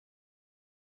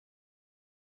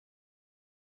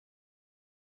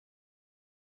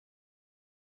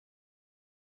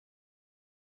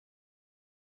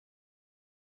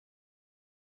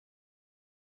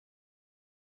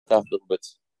a little bit.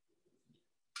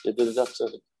 You did it up,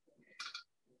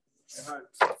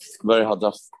 very hard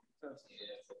daf.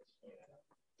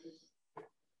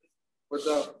 What's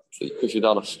up?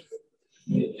 $50.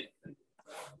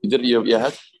 You did it your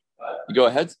head? You go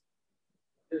ahead?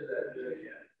 You're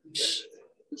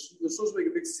supposed to make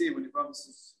a big scene when you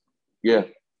promise. Yeah.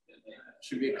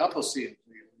 Should be a couple scenes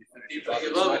when you finish.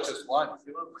 It's not just one.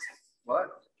 What?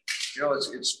 You know,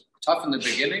 it's tough in the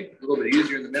beginning, a little bit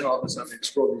easier in the middle. All of a sudden,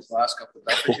 explode these last couple of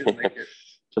Dafi and make it.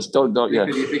 Just don't. Yeah.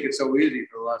 You think it's so easy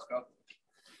for the last couple?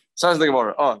 Sounds like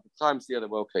tomorrow. Oh, the time's the other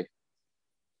way. Okay.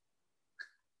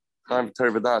 Time for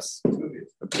Torah Vadas.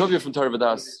 Tuvia from Torah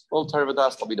Vadas. All Torah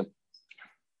Vadas, I'll be them.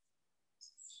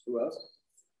 Who else?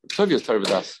 Tuvia's Torah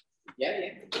Vadas.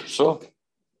 Yeah. Sure.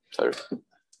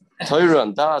 Torah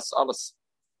and Das, alles.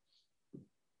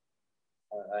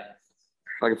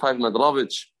 Like a 5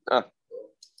 Medalovich.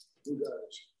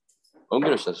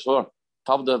 Ungarish, sure.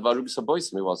 Top of the Varugis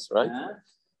Aboisim he was, right?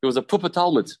 He was a puppet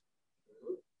Talmud.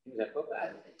 He was a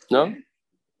puppet? No?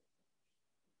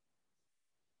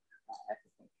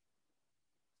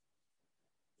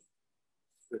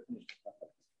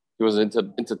 He was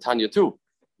into Tanya too.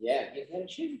 Yeah, he had a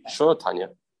shooting. Sure, Tanya.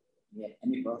 Yeah,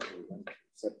 and he brought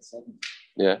 7.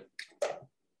 Yeah.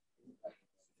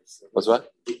 What's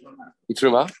what? He threw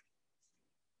him out?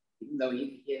 Even though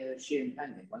he shooting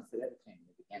Tanya, once the other came,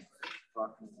 they began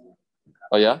talking.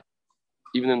 Oh, yeah?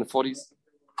 Even in the 40s?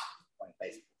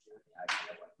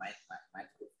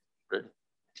 Really?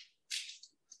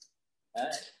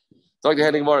 Talk to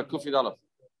heading more, Kufi Dalaf.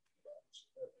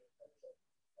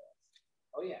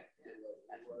 Oh, yeah.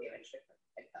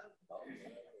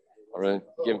 All right,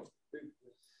 give him.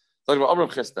 Talk about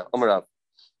Amrav Chista, Amrav.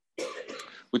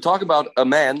 We talk about a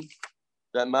man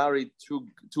that married two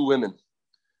women.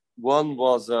 One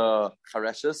was a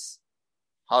Chareshes,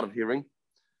 hard of hearing.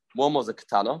 One was a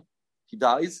Katana. He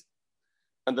dies.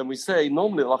 And then we say,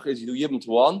 normally, you do Yibam to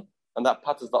one, and that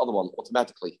patters the other one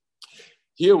automatically.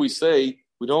 Here we say,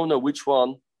 we don't know which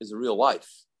one is a real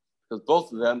wife, because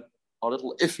both of them are a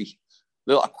little iffy, a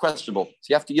little questionable. So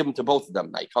you have to give them to both of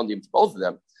them. Now, you can't give them to both of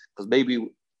them, because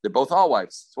maybe they both are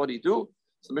wives. So what do you do?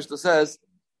 So the Mishnah says,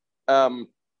 what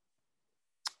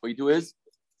you do is,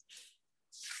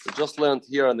 we just learned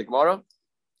here in the Gemara,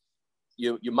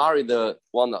 you marry the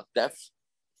one that's deaf,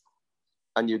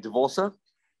 and you divorce her,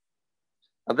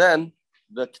 and then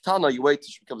the Katana, you wait till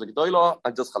she becomes a Gedolah,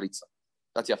 and just Chalitza.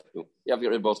 That's you have to do. You have to get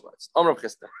rid of both wives. Amrav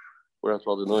Chista. Where else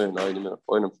was it?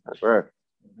 Where?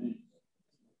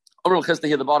 Amrav Chista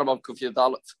here, the bottom of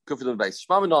Kufiyad base.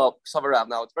 Shmamina Savarav.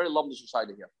 Now it's very long to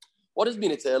here. What does it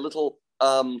mean? It's a little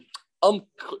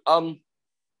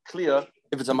unclear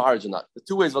if it's a marriage or not. The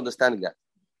two ways of understanding that.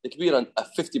 It could be a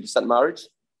 50% marriage. I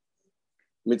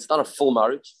mean, it's not a full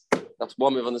marriage. That's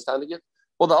one way of understanding it.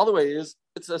 Or the other way is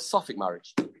it's a Suffolk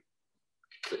marriage.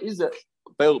 So either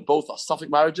both are Suffolk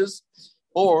marriages,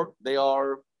 or they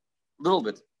are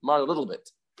married a little bit.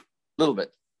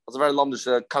 That's a very longish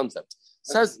concept.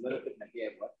 Says,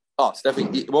 so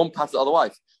definitely it won't pass the other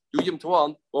wife. Do Yim to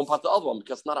one, won't pass the other one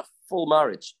because it's not a full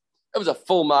marriage. If it was a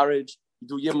full marriage, you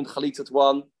do Yim and Chalitza to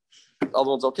one, the other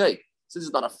one's okay. Since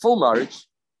it's not a full marriage,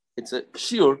 it's a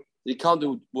shiur. You can't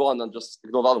do one and just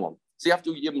ignore the other one. So you have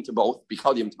to give them to both,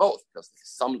 because you give them to both, because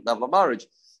there's some level of marriage.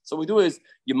 So what we do is,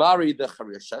 you marry the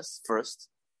Charishes first,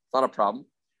 not a problem.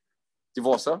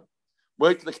 Divorce her.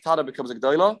 Wait till the Katana becomes a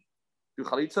G'dayla, do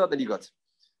Chalitza, then you got.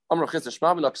 Amr Chista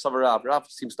Shmavina Ksavarav, Rav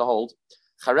seems to hold,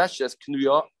 Chareshes,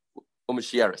 Knuya,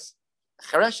 Umashieres.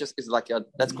 Chareshes is like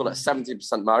let's call it a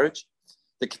 70% marriage.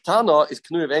 The Katana is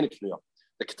Knuya Veni Knuya.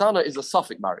 The Katana is a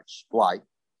Suffolk marriage. Why? It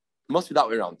must be that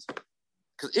way around.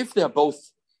 Because if they're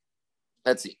both,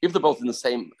 let's see, if they're both in the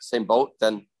same boat,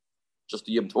 then just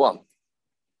do Yim to one.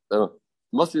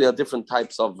 Must be there are different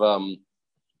types of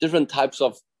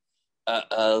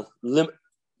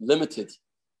limited,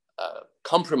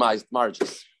 compromised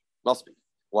marriages. Must be.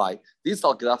 Why? These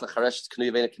are Chareshes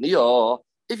Knuya.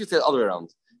 If you say the other way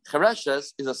around,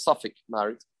 Chareshes is a Suffolk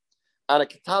marriage, and a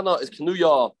Katana is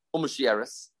Knuya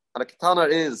Umashieres, and a Katana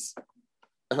is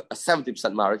a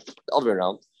 70% marriage, the other way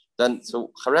around. Then,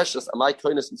 so Chareshes, am I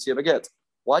koinus and Siyabaget?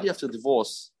 Why do you have to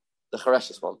divorce the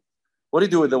Chareshes one? What do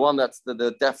you do with the one that's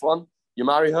the deaf one? You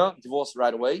marry her, divorce her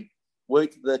right away,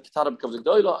 wait till the Katana becomes a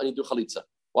G'dayla, and you do Chalitza.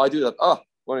 Why do that?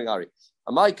 Morning, Ari.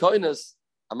 Am I koinus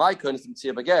and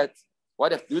Siyabaget? Why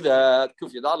do you have to do that?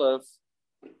 Kufiyad Aleph.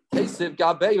 Kesiv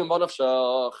Gabei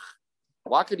Manavshach.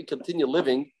 Why could he continue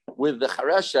living with the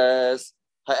Chareshes?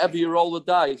 However you roll the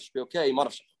dice, it should be okay,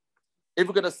 Manavshach. If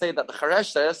we're going to say that the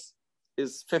Chareshes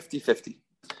is 50-50.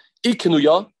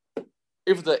 Ikenuya,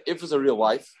 if it's a real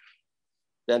wife,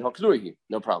 then haknuhi,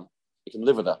 no problem. You can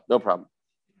live with that, no problem.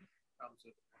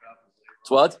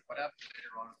 So what happens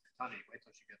later on with Tani? Wait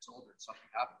till she gets older and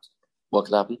something happens. What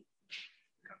could happen?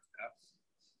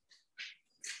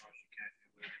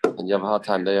 And you have a hard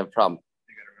time, they have a problem.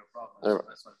 You got a real problem.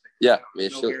 That's what I think. Yeah,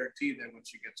 there's no guarantee that when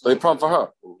she gets older. No problem for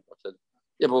her.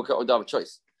 Yeah, but we don't have a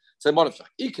choice. So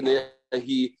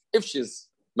if she's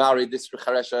married, this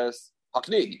Chareshes,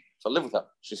 haknihi, so live with her.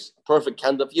 She's a perfect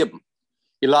candidate of Yibam.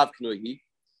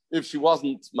 If she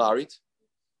wasn't married,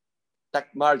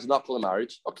 that marriage is not called a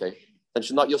marriage, okay, then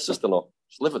she's not your sister-in-law.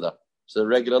 She'll live with her. She's a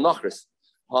regular nachris.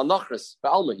 Nachris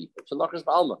ba'almahi. She's a nachris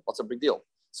ba'alma. What's a big deal?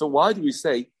 So why do we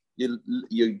say you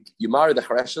marry the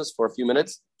Chareshes for a few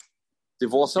minutes,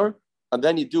 divorce her, and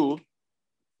then you do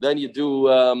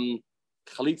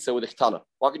chalitza with the chtana?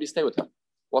 Why can you stay with her?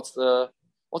 What's the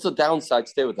downside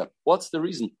to stay with her? What's the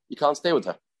reason you can't stay with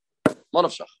her?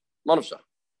 Manavshach.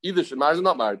 Either she's married or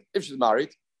not married. If she's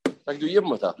married, I can do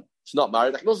yibum with her. She's not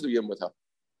married, I can also do yibum with her.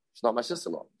 She's not my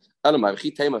sister-in-law.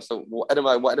 So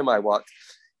what?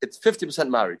 It's 50%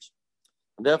 marriage.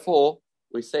 And therefore,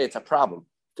 we say it's a problem.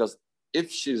 Because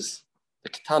if the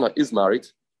ketana is married,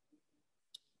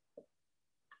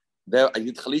 there I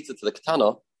did chalitza to the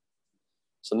ketana,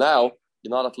 so now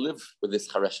you're not allowed to live with this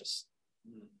chareshes.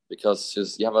 Because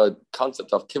you have a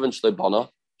concept of kivan shlebana,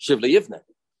 shivle yivne.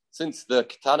 Since the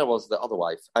ketana was the other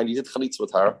wife, and you did chalitza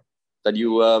with her, that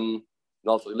you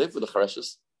not live with the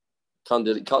chareshes. Can't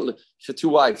if you're two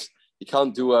wives, you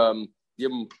can't do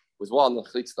yibum with one and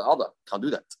chalitza the other. Can't do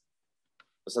that.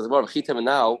 It says well, now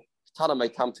ketana may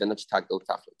tamtin and she tagdil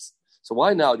tachlitz. So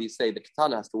why now do you say the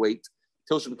ketana has to wait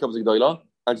till she becomes a gdoila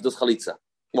and she does chalitza?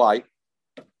 Why?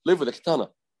 Live with the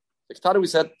ketana. The ketana we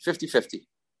said 50-50.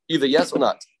 Either yes or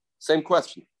not. Same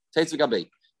question. Teitz v'gabei.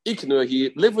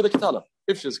 Iknuhi, live with the ketana.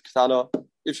 If she's ketana,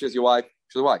 if she's your wife,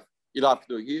 she's a wife. Ilav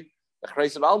knuhi, a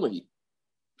chreis of almahi.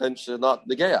 Then she's not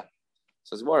the geya.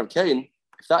 Says more of Cain.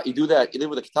 If that you do that, you live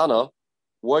with the ketana.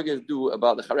 What are you going to do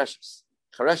about the chareshes?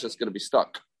 Chareshes is going to be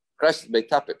stuck. Chareshes may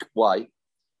tapik. Why?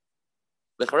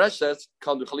 The chareshes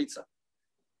can't do chalitza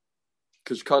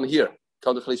because you can't hear.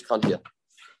 Can't do chalitza, can't hear.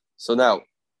 So now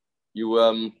you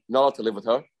not allowed to live with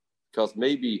her because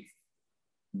maybe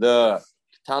the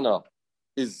ketana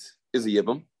is a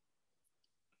yibum,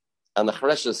 and the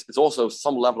chareshes is also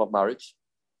some level of marriage.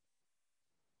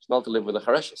 It's not to live with the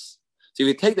chareshes. So if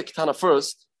you take the ketana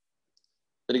first,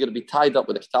 then you're going to be tied up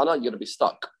with the ketana. You're going to be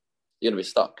stuck. You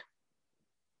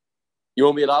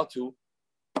won't be allowed to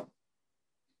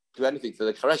do anything. So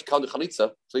the charesh can't do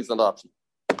chalitza. So it's not an option.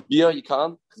 Here you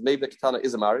can because maybe the ketana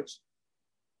is a marriage,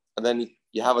 and then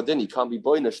you have a din. You can't be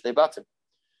boinish they batim.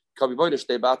 And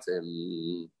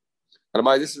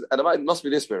it must be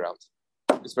this way around.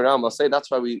 This way around, I'll say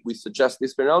that's why we suggest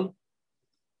this way around.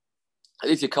 At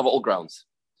least you cover all grounds.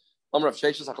 I'll put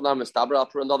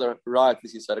another right.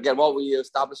 This he said again. What we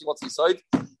establishing? What's he said?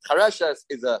 Chareshes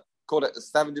is called a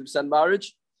 70%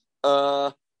 marriage.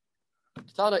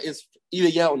 Ketana is either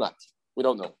yeah or not. We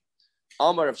don't know.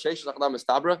 Amar of Sheish Achnam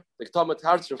Estabra. The Ketama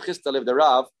Tarz of Chista live the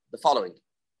Rav the following.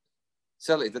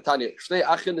 Sell it. The Tanya. Shnei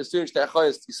Achin is doing Shnei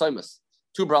Achoyes Yisoimus.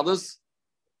 Two brothers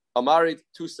are married,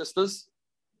 two sisters,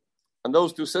 and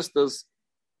those two sisters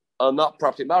are not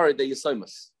properly married. They're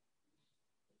Yisoimus.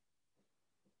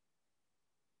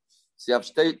 So you have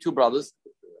two brothers.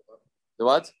 The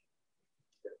what?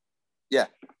 Yeah.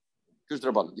 Who's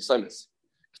the Rabban? Yisoimus.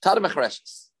 Ketana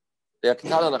Mechareshes. They are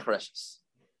Ketana Mechareshes.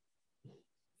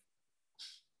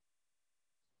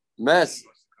 Mess.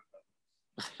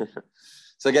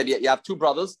 So again, you have two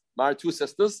brothers, married two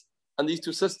sisters, and these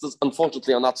two sisters,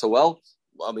 unfortunately, are not so well.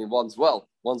 I mean, one's well.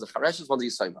 One's a Chareshes, one's a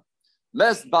Yisayma.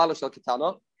 Mes Balash al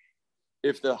Ketana.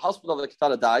 If the husband of the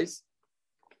Ketana dies,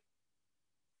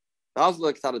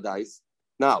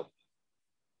 now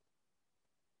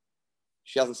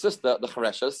she has a sister, the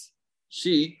Chareshes.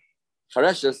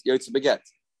 Chareshes, Yotze Beget.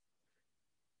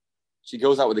 She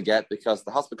goes out with a get because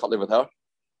the husband can't live with her.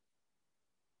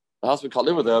 The husband can't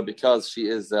live with her because she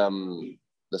is the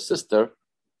sister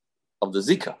of the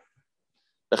Zika.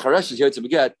 The Charesh is here to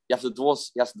beget. He has to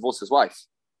divorce his wife.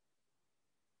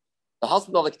 The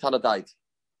husband of the Ketana died,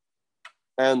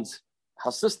 and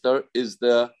her sister is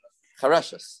the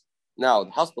Chareshes. Now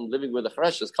the husband living with the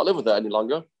Chareshes can't live with her any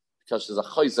longer because she's a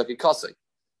Chayzak Ikase.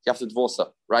 You have to divorce her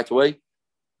right away.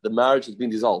 The marriage has been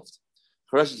dissolved.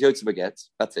 Charesh is here to beget.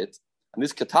 That's it. And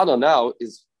this Ketana now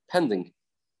is pending,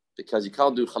 because you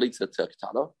can't do chalitza to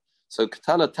ketana. So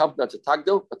ketana tabna to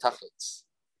tagdil betachlitz.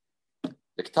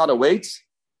 The ketana waits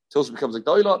till she becomes a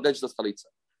gdoila, then she does chalitza.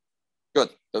 Good.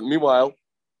 But meanwhile,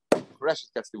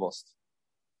 Chareshes gets divorced.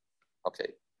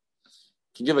 Okay.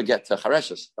 can give a get to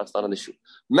Chareshes. That's not an issue.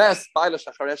 Mes Bailish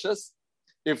Chareshes,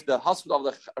 if the husband of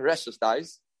the Chareshes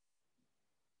dies,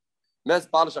 Mes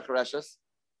Bailish Chareshes,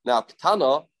 now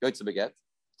Ketana goes to beget.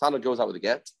 Ketana goes out with a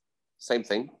get. Same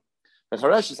thing. The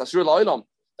Chareshes, Asur La'ilam,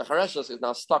 the Chareshes is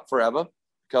now stuck forever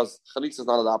because Chalitza is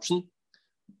not an option.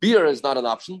 Beer is not an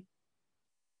option.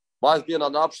 Why is beer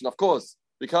not an option? Of course,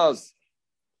 because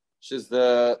she's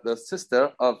the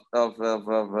sister of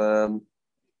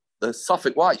the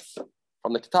Suffolk wife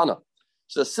from the Ketana.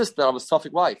 She's a sister of a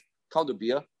Suffolk wife. Can't do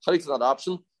beer. Chalitza is not an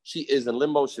option. She is in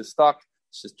limbo. She's stuck.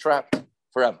 She's trapped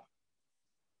forever.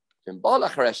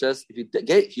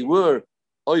 If you were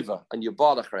over and you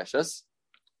bought a Chareshes,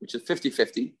 which is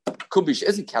 50-50, could be she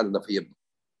isn't counted for you.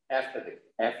 After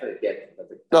the get.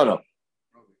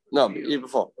 No, even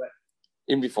before.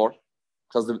 Even before.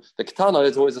 Because the Ketana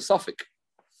is always a suffix.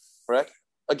 Correct?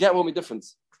 A get won't be different.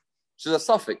 She's a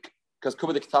suffix, because could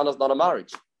be the Ketana is not a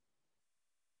marriage.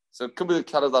 So it could be the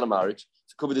Ketana is not a marriage.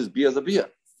 So it could be this beer is a beer.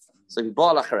 So if you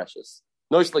bought a Chareshes,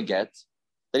 no she'll get,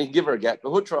 then you can give her a get,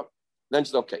 but hutra, then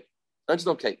she's okay.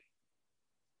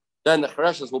 Then the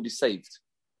Chareshes will be saved.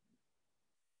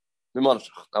 Now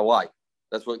why?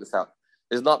 Let's work this out.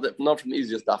 It's not from the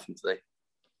easiest Dafi today.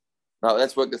 Now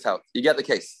let's work this out. You get the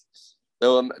case. There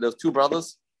was two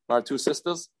brothers, married two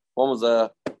sisters. One was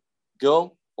a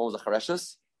girl, one was a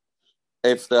Chareshes.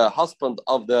 If the husband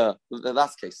of the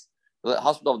last case, the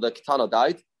husband of the Ketana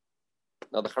died,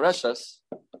 now the Chareshes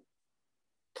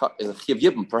is a Chiv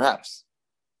Yibum, perhaps.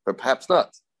 Or perhaps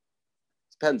not.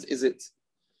 Depends, is it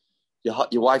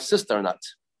your wife's sister or not?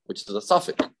 Which is a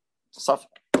suffix. So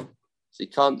you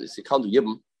can't do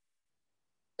Yibum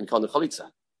and you can't do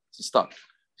Chalitza. She's stuck.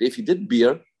 So if you did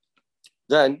beer,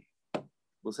 then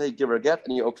we'll say give her a get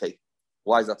and you're okay.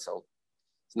 Why is that so?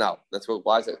 Now, let's work.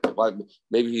 Why is it? Why?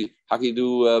 Maybe how can you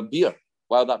do beer?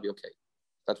 Why would that be okay?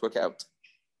 Let's work it out.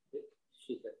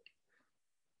 She's a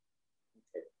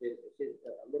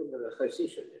little bit of a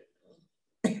chosisha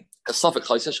there. A suffix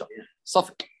chosisha.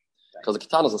 Suffix. Because the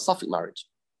Ketana is a suffix marriage.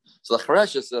 So the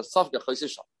Charesh is a suffix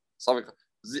chosisha. Suffix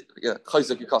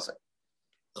chosik yukase.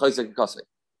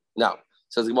 Now,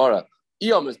 says the Gemara,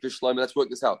 Iyam is bishloim. Let's work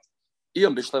this out.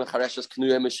 Iyam bishloim Charesh is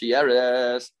knuya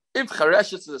mishieres. If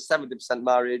Charesh is a 70%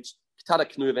 marriage, Ketana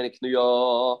knuya v'eni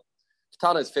knuya.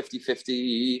 Ketana is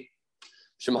 50-50.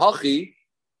 Shemhachi,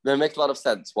 then it makes a lot of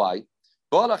sense. Why?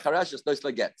 Bala Charesh is nice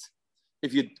to get.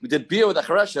 If we did beer with the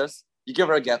Chareshes, you give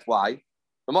her a get. Why?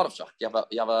 You have a chap. You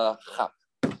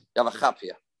have a chap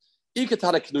here.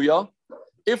 Ketana knuya.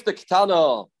 If the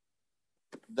Ketana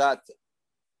that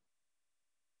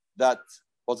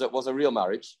was a real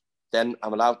marriage, then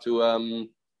I'm allowed to.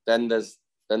 Then this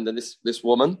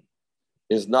woman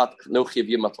is not no chiv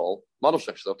yim at all.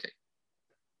 Madhavshach is okay,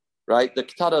 right? The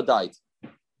Ketana died,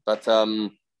 but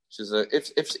she's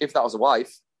if that was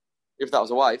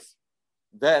a wife,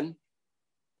 then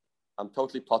I'm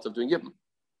totally part of doing yibum.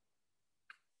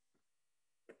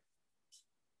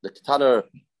 The Ketana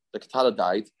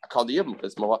died. I can't do yibum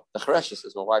because the Chareshes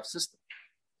is my wife's sister.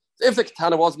 So if the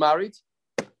Ketana was married,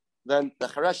 then the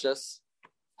Chareshes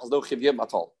has no chiv yibum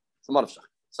at all. It's a madhavshach.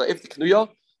 So if the Knuya,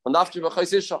 and after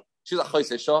she's a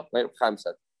chosisha, like Chaim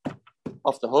said,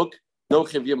 off the hook, no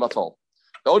chiv yibum at all.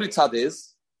 The only tzad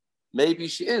is, maybe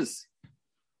she is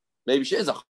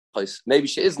a chos. Maybe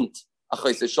she isn't a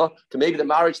chosisha. Maybe the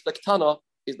marriage to the Ketana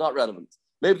is not relevant.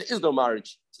 Maybe there is no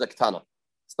marriage to the Ketana.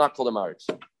 It's not called a marriage.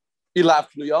 You laugh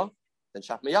Knuya, then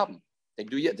shaf meyabim. They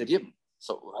do yibum.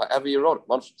 So however you wrote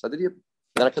it, so I did yibum.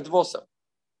 Then I can divorce her.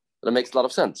 But it makes a lot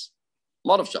of sense.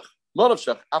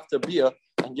 Madhavshach after beer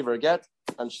and give her a get,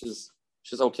 and she's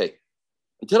okay.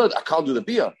 Until I can't do the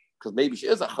beer because maybe she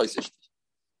is a chosishti.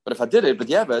 But if I did it,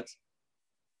 then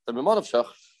my Madhavshach,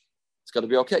 it's got to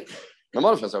be okay. My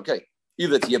Madhavshach is okay.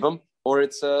 Either it's yibum or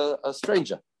it's a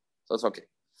stranger, so it's okay.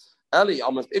 Eli,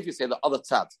 almost if you say the other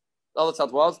tzad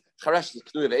was Charesh is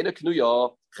knuya ve'ena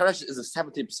knuya. Charesh is a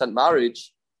 70%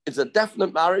 marriage. It's a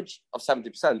definite marriage of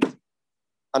 70%.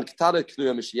 And Ketana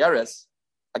knuya mishieres.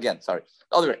 Again, sorry.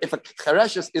 The other way, if a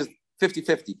Charesh is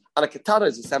 50-50 and a Ketana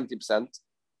is a 70%,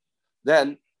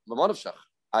 then Mamanavshach,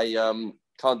 I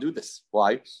can't do this.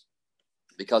 Why?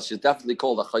 Because she's definitely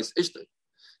called a Chais Ishtar.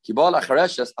 Kibala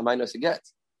Chareshes, I might not get.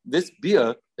 This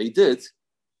beer they did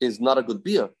is not a good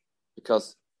beer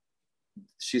because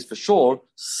she's for sure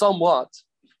somewhat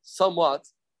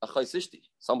a Chais Ishtar.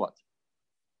 Somewhat.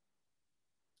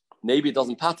 Maybe it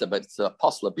doesn't patter, but it's a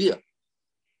posla beer.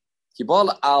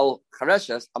 Kibala al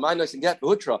Chareshes, I might not get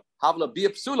Hutra, Havla beer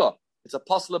psula. It's a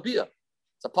posla beer.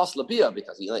 It's a posla beer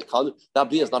because that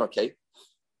beer is not okay.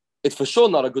 It's for sure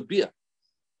not a good beer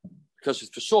because it's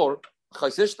for sure a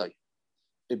chosishtai.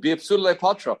 A bia psula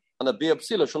patra and a bia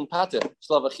psula shouldn't pate.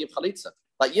 Still have a chiv chalitza.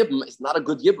 Like yibum is not a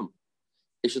good yibum.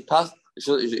 It should pass.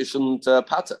 It shouldn't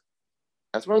pate.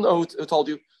 That's where I know who told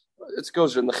you. It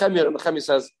goes in the Chemia, and the Chemia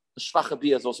says the shvacha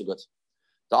bia is also good.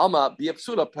 The Alma bia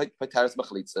psula pateres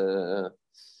machalitza.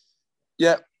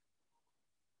 Yeah.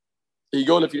 You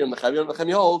go if you're in the Chemia, and the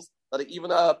Chemia holds that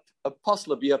even a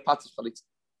pasla bia pates chalitza.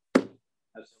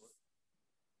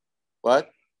 What?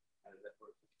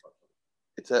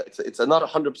 It's a not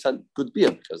 100% good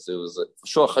beer because it was for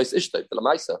sure chayis ishtay for the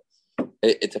Maisa.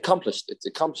 It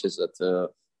accomplishes that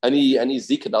any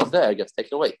zika that was there gets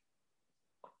taken away.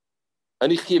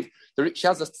 Any chiv, she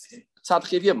has a tzad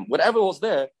chiv yibum. Whatever was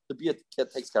there, the beer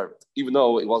takes care of it, even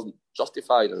though it wasn't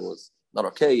justified and it was not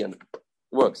okay and it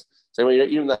works. So when you're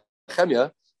eating the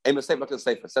chemia, aim the same. Look at the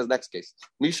safer. It says next case.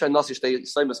 Misha and Nasi shtei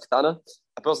yisomis katana.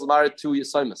 A person was married to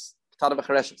yisomis katana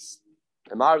v'chereshes.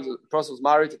 A person was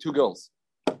married to two girls.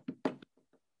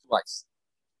 Twice.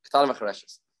 Katana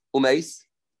v'chereshes. Umeis.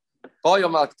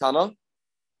 Boyom al katana.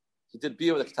 He did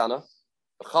beer with the katana.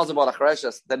 Chazim al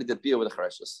chereshes. Then he did beer with the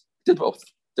chereshes. He did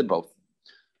both.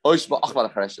 Oish ba'ach al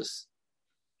chereshes.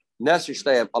 Nes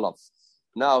yishtei alav.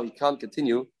 Now he can't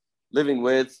continue living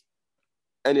with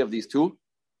any of these two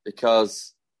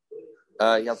because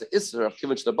he has the isser of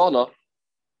kivin shlebana.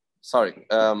 Sorry,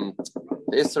 the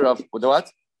isser of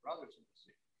what?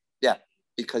 Yeah,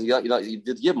 because you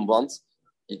did yibum once.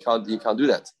 You can't do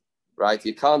that, right?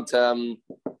 You can't.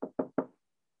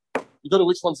 You don't know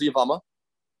which one's the Yevama,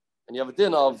 and you have a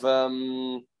din of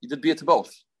you did beer to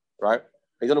both, right?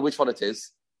 You don't know which one it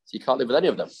is, so you can't live with any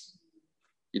of them.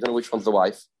 You don't know which one's the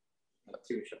wife.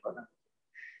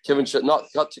 Kivin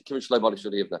shlebana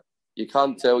should have that. You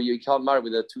can't marry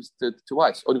with the two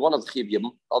wives. Only one has chiv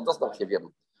yibum. Oh, does not chiv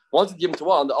yibum. One's given to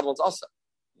one, the other one's asa.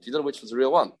 You don't know which one's the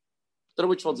real one. Don't know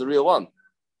which one's the real one,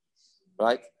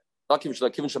 right? Not kivin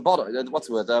shabbat. What's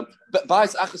the word?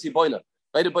 Ba'is achas yiboina.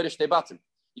 Beide boina shtei batim.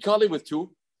 You can't live with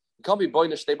two. You can't be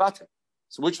boina shtei batim.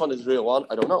 So which one is the real one?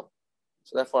 I don't know.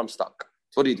 So therefore, I'm stuck.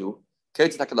 So what do you do?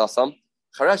 Keitz takadasam.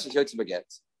 Charesh is yotzi beget.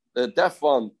 The deaf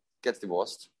one gets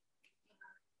divorced.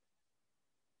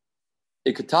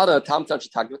 That's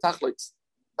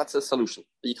a solution.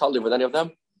 You can't live with any of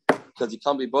them because you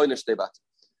can't be boina shtei batim.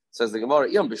 Says the Gemara,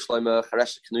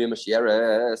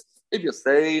 if you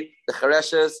say the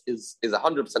chereshes is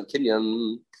 100%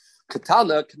 kinyan,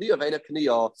 katana kniya veina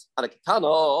kniya, and a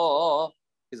katana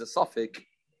is a suffix,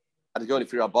 and it's going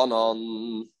for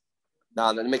Rabbanon.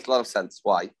 Now, that makes a lot of sense.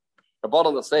 Why?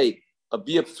 Rabbanon will say a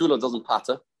bia psula doesn't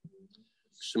patter.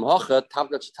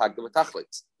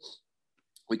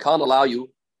 We can't allow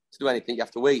you to do anything. You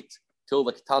have to wait till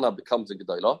the katana becomes a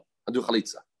gedolah and do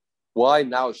chalitza. Why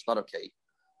now it's not okay?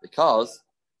 Because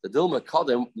the Dilma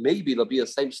Kadim, maybe it'll be the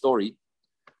same story,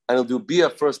 and it'll do Bia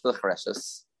first to the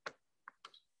Chereshes.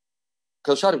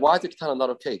 Because Shadi, why is the Ketana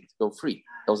not okay to go free?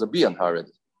 There was a Bia on her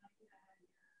already.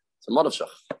 So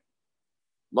Manashach.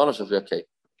 Manashach will be okay.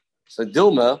 So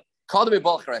Dilma, Kadim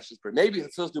Bal Chereshes, maybe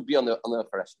it's supposed to be on the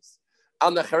Chereshes.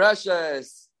 And the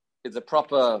Chereshes is a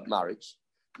proper marriage.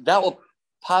 That will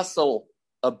passel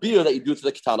a Bia that you do to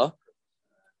the Ketana.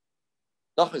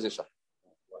 Not Chizisha.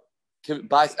 You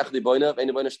can't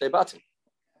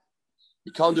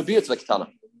do beer to the katana.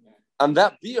 And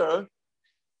that beer,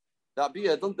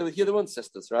 don't they hear the one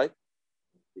sisters, right?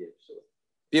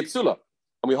 Beer psula.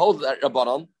 And we hold that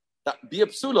Rabbanon, that beer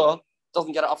psula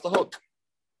doesn't get it off the hook.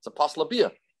 It's a pasla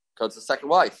beer, because it's the second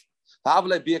wife.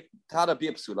 Beer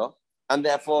psula, and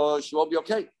therefore she won't be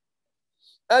okay.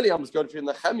 Earlier I was going through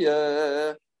the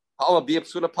Chemia, a beer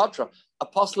psula patra. A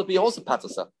pasla beer also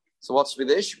patasa. So what's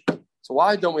the issue? So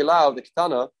why don't we allow the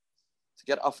katana to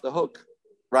get off the hook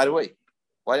right away?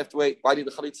 Why do you have to wait? Why need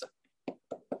the chalitza?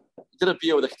 You did a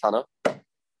beer with the katana.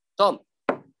 Done.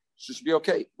 She should be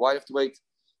okay. Why do you have to wait?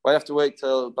 Why do you have to wait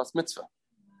till bas mitzvah?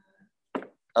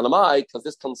 Elamai, because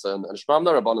this concern, and Shmam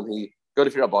na Rabbanon, he go to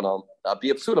Rabbanon, that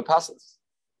beer psula passes.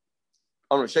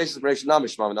 On Rishay's Reisha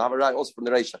Namishmam, and I have a right also from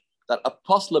the Reisha, that a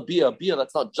pasla beer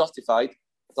that's not justified,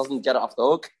 doesn't get it off the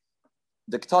hook.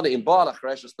 The katana in Bar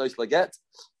HaChareshes knows get.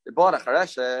 The Bar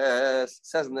HaChareshes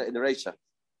says in the Reisha,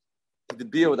 if the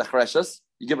beer with the Chareshes,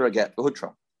 you give her a get, the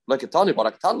Hutra. Like Katana,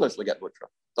 Bar HaKatana knows get Hutra.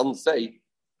 Doesn't say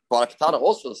Bar HaKatana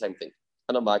also the same thing.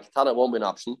 And on Katana won't be an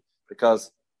option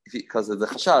because of the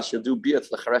Chashash, you'll do beer to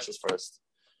the Chareshes first.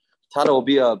 Katana will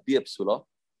be a beer psula,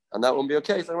 and that won't be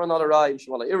okay. So we're not a rhyme,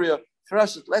 Shemala area.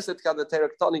 Chareshes, less it can the Terra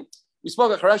Katani. We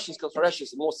spoke of Chareshes because Chareshes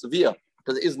is more severe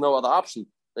because there is no other option.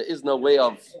 There is no way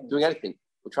of doing anything.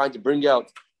 We're trying to bring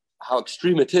out how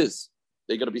extreme it is.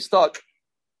 They're going to be stuck.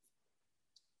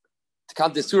 To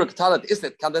count the surah katana, is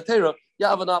it? Count the terror? You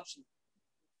have an option.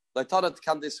 Like Tana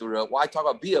Kandis Surah, why talk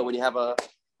about beer when you have a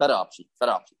better option? Look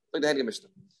at the Henry Mishnah.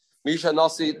 Misha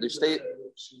Nasi, the state.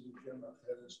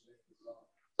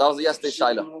 That was yesterday's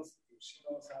Shaila. She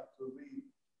knows how to read.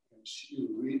 Can she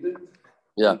read it?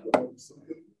 Yeah.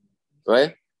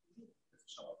 Right?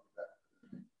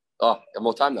 Oh, got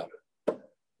more time now.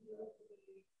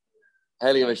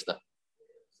 Henry Mishnah.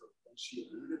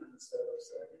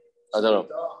 I don't know.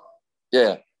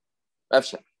 Yeah.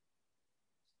 Efsha.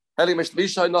 Henry Mishnah.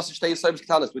 Misha Nasi Shtei Yisayim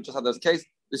Ketanis. We just had this case.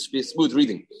 This should be a smooth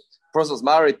reading. A person was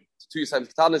married to 2 Yisayim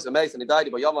Ketanis, Umeis, and he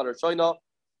died by Yavam or Shoina.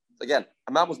 Again,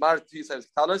 a man was married to 2 Yisayim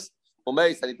Ketanis,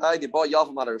 Umeis, and he died by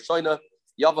Yavam or Shoina.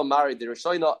 Yavam married the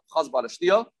Rishoina, Chazba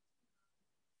Shtia.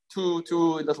 Two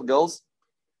little girls.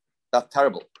 That's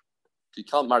terrible. You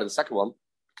can't marry the second one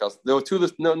because there were two.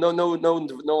 No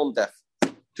one deaf.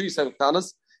 2 Yisayim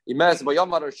Ketanis. Umeis by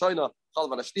Yavam or Shoina,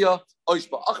 Chazba Shtia. Oish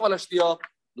ba Achva Shtia.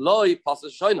 Loi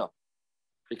passes Shoina.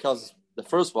 Because the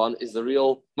first one is the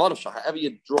real monofsha. However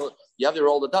you have to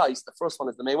roll the dice. The first one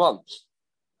is the main one.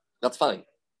 That's fine.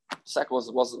 The second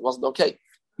one wasn't okay.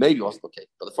 Maybe it wasn't okay,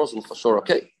 but the first one for sure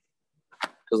okay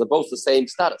because they're both the same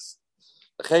status.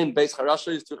 The chain base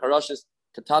charashos, 2 charashos,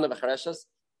 katana v'charashos,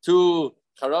 2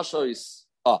 charashos,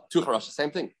 2 charashos,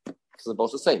 same thing because they're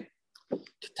both the same.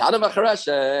 Katana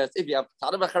v'charashos. If you have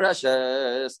katana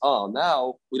v'charashos,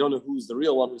 now we don't know who's the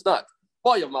real one, who's not.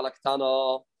 Boy, you have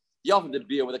malakatana. Yavam did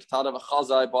beer with a katana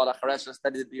v'chazai, bought a chareshes.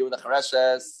 Then he did beer with a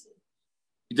chareshes.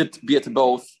 He did beer to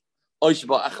both. A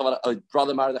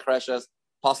brother married the chareshes.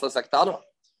 Paslas a katana.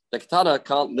 The katana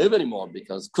can't live anymore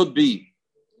because could be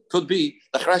the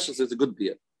chareshes is a good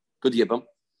beer, good yibam.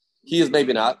 He is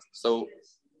maybe not. So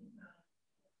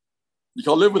you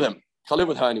can't live with him. Can't live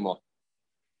with her anymore.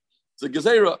 So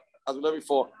gezerah, as we learned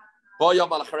before, boy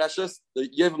yavam al chareshes. The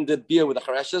yibam did beer with the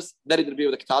chareshes. Then he did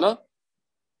beer with the katana.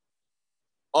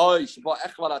 The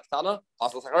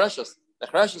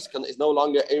chareshes is no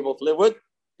longer able to live with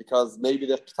because maybe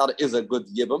the katana is a good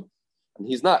yibam and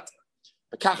he's not.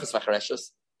 Pekachas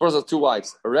v'chareshes. First has 2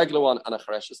 wives, a regular one and a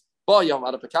chareshes. Boy, Yavam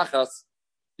had a pekachas.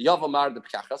 The Yavam married the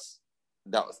pekachas.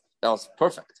 That was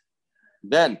perfect.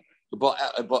 Then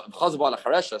because of a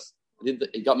chareshes,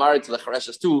 he got married to the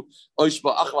chareshes too.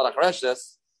 Oishba achva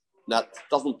chareshes. That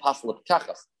doesn't pass on the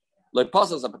pekachas. Like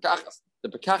passes the pekachas. The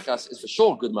pekachas is for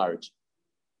sure good marriage.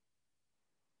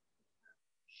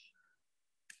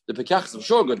 The pekach is for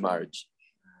sure a good marriage,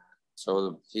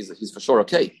 so he's for sure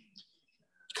okay.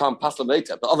 Can't pass them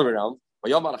later. The other way around,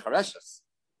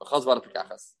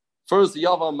 first the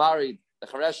Yavam married the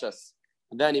chareshes,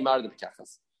 and then he married the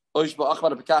pekachas. The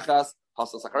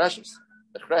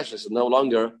chareshes is no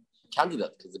longer a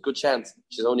candidate because there's a good chance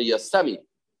she's only a semi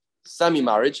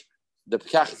marriage. The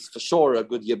pekachas is for sure a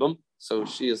good yibam, so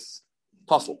she is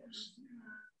apostle.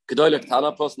 Gedoyle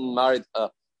Ketana, person married a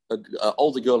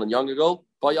older girl and younger girl.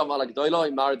 He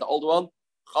married the older one.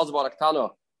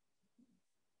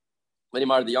 When he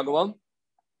married the younger one,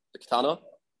 the Ketana.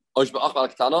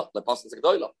 The person is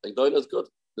Gedoyle. The Gedoyle is good.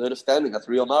 The understanding that's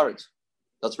real marriage.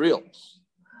 That's real.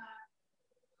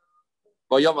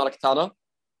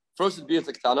 First it be at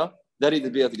the Ketana, then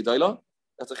it be at the Gedoyle.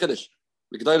 That's a Chiddush.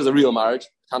 The Gedoyle is a real marriage.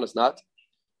 The Ketana is not.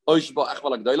 Person is like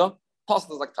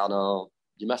Ketana.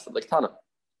 You messed up the Ketana.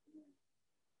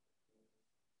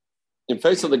 In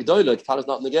face of the Gdoila, the Ketana is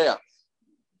not Negeya.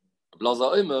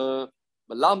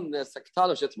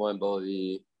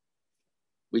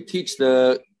 We teach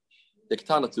the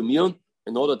Ketana to Miyun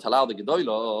in order to allow the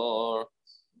Gdoila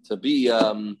to be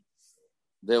the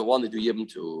one that you give him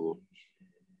to.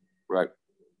 Right.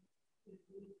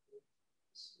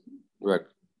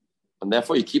 And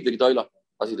therefore you keep the Gdoila.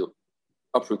 As you do.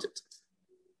 Uproot it.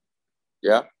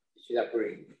 Yeah?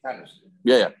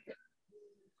 Yeah.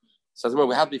 So as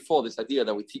we had before this idea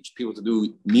that we teach people to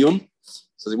do miyun.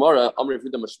 So Gemara,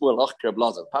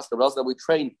 that we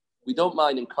train, we don't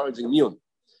mind encouraging miyun.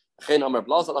 We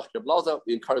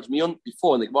encourage miyun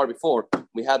before, in the Gemara before,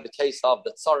 we had the case of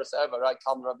the Tsaras Ever, right?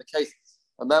 Common of the case.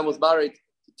 A man was married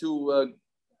to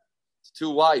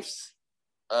two wives.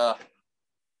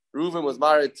 Reuven was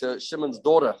married to Shimon's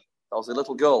daughter. That was a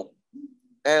little girl.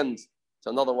 And to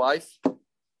another wife.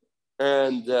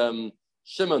 And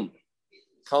Shimon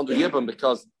can't do Yibam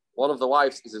because one of the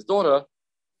wives is his daughter,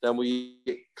 then we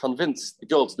convince the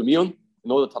girl to do Miyun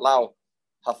in order to allow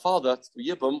her father to do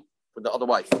Yibam with the other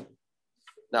wife.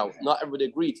 Now, not everybody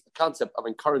agreed to the concept of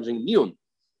encouraging Miyun.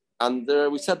 And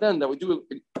we said then that we do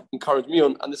encourage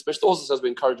Miyun, and this Mishnah also says we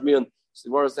encourage Miyun. So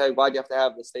the Gemara is saying, why do you have to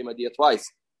have the same idea twice?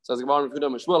 So as the Gemara you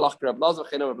have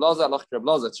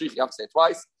to say it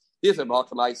twice.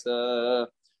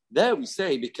 There we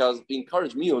say because we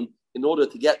encourage Miyun in order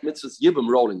to get mitzvahs Yibam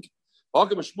rolling. You can't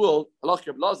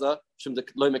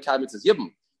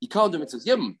do mitzvahs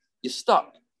yibum. You're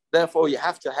stuck. Therefore, you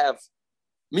have to have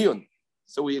miyun.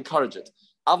 So we encourage it.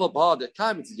 Here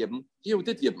we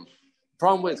did yibum.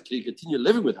 Problem is, can you continue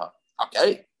living with her?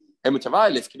 Okay.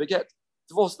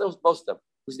 Divorce those both of them.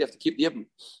 Because you have to keep the yibum.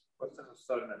 What's the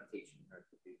sort of meditation?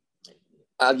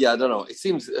 Yeah, I don't know. It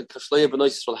seems Kashleya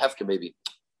Benois will have maybe.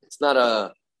 It's not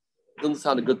a. It doesn't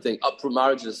sound a good thing. Uproot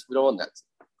marriages, we don't want that.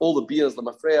 All the beers, the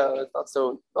mafreya, it's not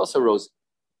so rosy.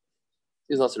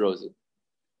 It's not so rosy.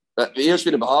 But only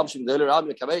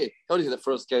the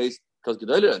first case because he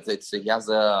has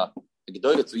a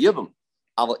gedolah to give him.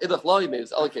 Maybe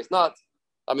it's the other case not.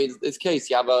 I mean, in this case,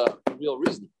 you have a real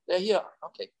reason. They're here.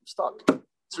 Okay, I'm stuck.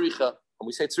 Tzricha. When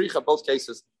we say tzricha, both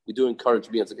cases, we do encourage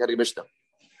being to get a mishnah. A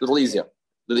little easier.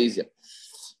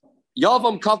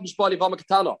 Yavam kat mishpal Yevama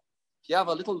katana. If you have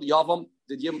a little Yavam,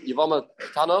 did Yevama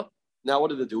katana, now what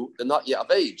do they do? They're not yet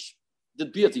of age.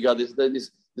 Did beer together,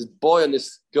 this boy and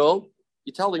this girl,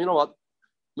 you tell them, you know what?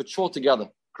 Mature together,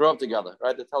 grow up together,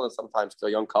 right? They tell them sometimes to a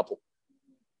young couple.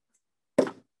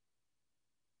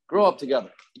 Grow up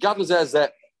together. God says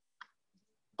that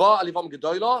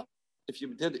if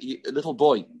you did a little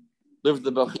boy lived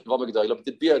the Yevama Gedolah,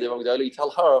 did beer the Yevama Gedolah, you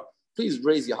tell her, please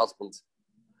raise your husband.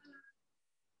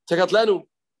 Tegatlenu,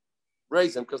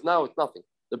 raise him, because now it's nothing.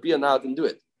 The beer now didn't do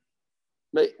it.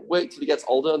 Wait till he gets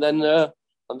older, and then it'll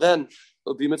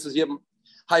be mitzvahs yibum.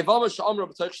 In any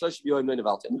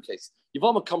case,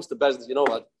 Yevama comes to business. You know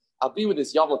what? I'll be with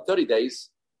this Yavam 30 days.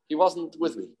 He wasn't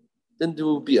with me. Didn't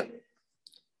do beer.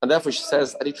 And therefore she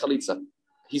says, I need chalitza.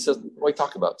 He says, what are you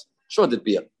talking about? Sure, I did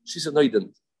beer. She said, no, you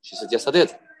didn't. She said, yes, I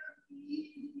did.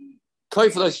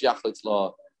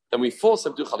 Then we force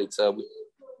him to do chalitza.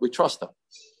 We trust her.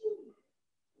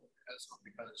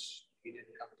 Because he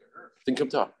didn't come to her. Didn't come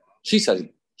to her. She said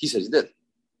he did.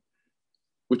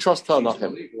 We trust her, not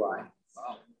him. Why?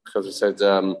 Because we said,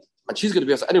 and she's going to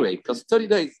be us anyway, because 30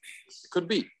 days, it could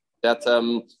be that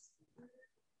till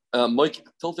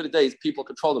 30 days, people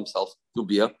control themselves to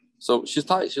beer. So she's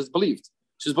tired. She's believed.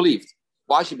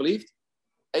 Why she believed?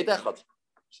 She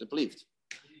believed.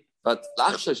 But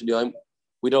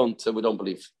we don't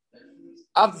believe.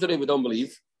 After today, we don't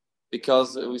believe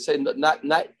because we say the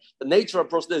nature of a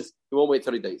person is we won't wait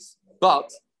 30 days.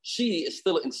 But she is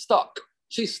still in stuck.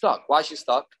 She's stuck. Why is she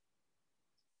stuck?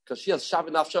 Because she has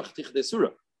Shabbat Nafshach Tichde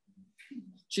Surah.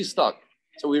 She's stuck.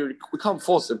 So we can't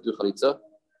force him to do Chalitza,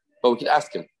 but we can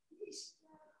ask him.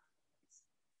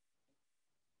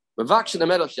 We ask him to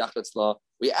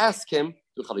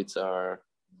do Chalitza.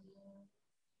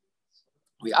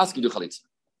 We ask him to do Chalitza.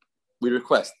 We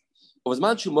request. But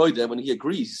when he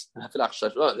agrees, they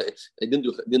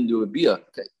didn't do a beer.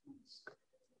 Okay.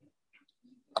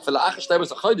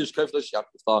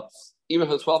 Even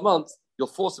for 12 months, you'll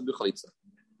force him to do Chalitza.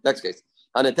 Next case.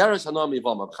 And a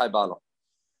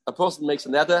person makes a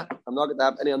neder, I'm not going to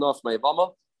have any enough from my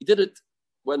Yevama. He did it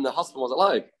when the husband was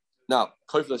alive. Now,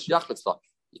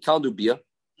 he can't do beer.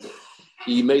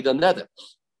 He made a neder.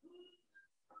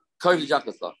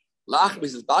 After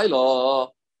Mrs.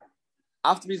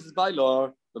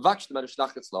 Bailor,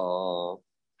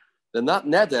 then that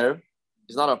neder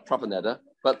is not a proper neder,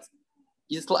 but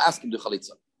you still ask him to do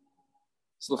chalitza.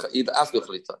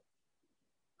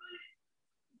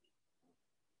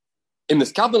 In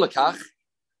this Kabbalah,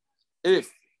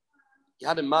 if you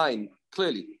had in mind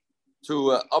clearly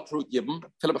to uproot Yibum,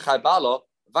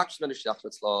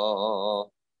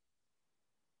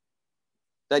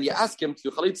 then you ask him to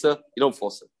do chalitza, you don't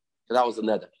force him. Because that was the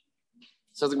neder.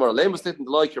 Says the Gemara,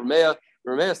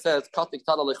 Remeah says,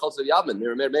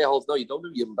 Remeah holds, no, you don't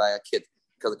do Yibum by a kid.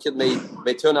 Because a kid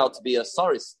may turn out to be a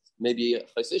saris, maybe a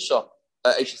chaisisha,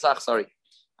 sorry.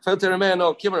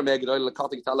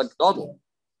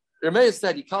 Remeah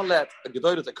said you can't let a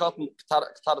gedolah to cotton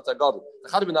katana to gadol. The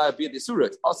chadibinaya be the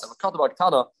surat. Also, a katana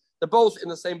katana. They're both in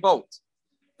the same boat.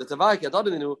 The tavayik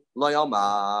yadadinu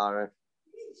loyamar.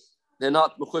 They're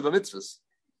not mechuva mitzvahs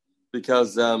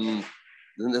because there's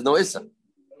no issa.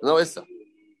 No issa.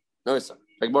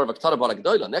 Like more of a katana about a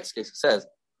gedolah. Next case it says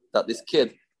that this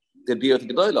kid did be with a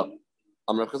gedolah.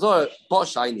 Amar Chazor bo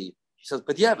shiny. He says,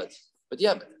 but yeah. I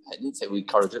didn't say we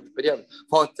encourage it, but yeah.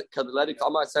 But Kadaledi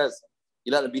Kama says.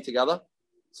 You let them be together.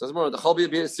 Says more the whole beer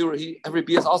every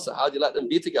beer is also. How do you let them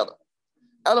be together?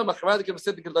 I don't understand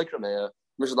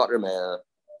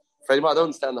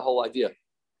the whole idea.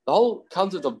 The whole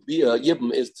concept of beer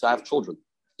yibum is to have children.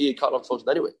 He can't have children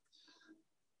anyway.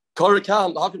 How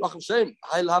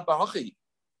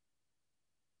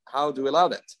do we allow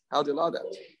that?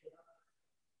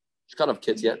 She can't have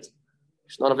kids yet.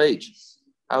 She's not of age.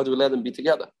 How do we let them be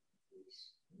together?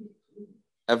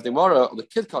 Everything more, the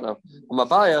kid can't have. On my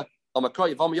buyer, on my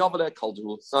cry, called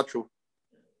rule. It's not true.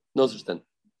 No such thing.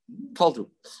 Called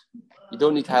rule. You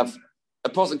don't need to have a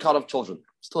person can't have children.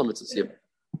 Still a mitzvah.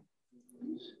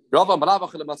 Rava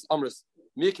Malavach Lemas Amris.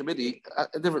 Me committee,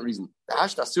 a different reason. The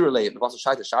hashtag Suralay, the Basa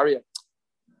Shaita Sharia.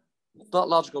 It's not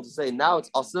logical to say now it's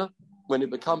asa when you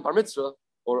become bar mitzvah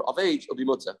or of age, it'll be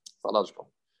mutzah. It's not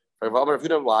logical. If you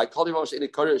know why, all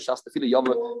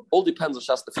depends on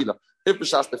Shas Tefila. If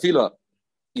Shas Tefila,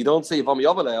 you don't say Yavam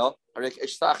Yavalea,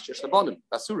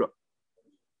 that's surah.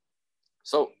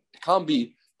 So it can't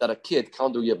be that a kid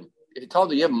can't do Yibam. If he can't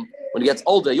do Yibam, when he gets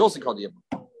older, he also can't do Yibam.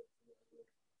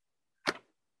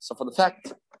 So for the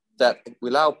fact that we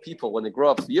allow people when they grow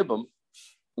up to Yibam,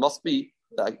 must be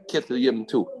that a kid can do Yibam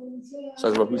too.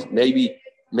 So maybe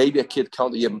a kid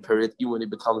can't do Yibam period even when he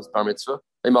becomes bar mitzvah.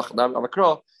 Even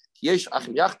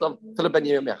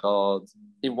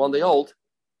 1 day old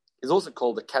is also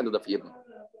called a candidate for Yibam.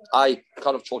 I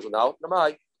can't have children now. Am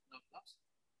I?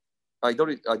 I don't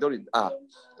need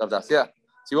that. Yeah.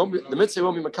 So the mitzvah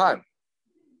won't be Makayim.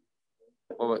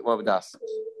 What would that?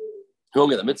 You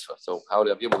won't get the mitzvah. So how do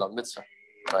you have Yibam without mitzvah?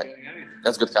 Right.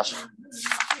 That's a good cash.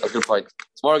 That's a good point.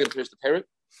 Tomorrow I'm going to finish the parent.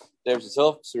 There's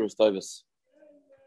yourself, Surah Davis.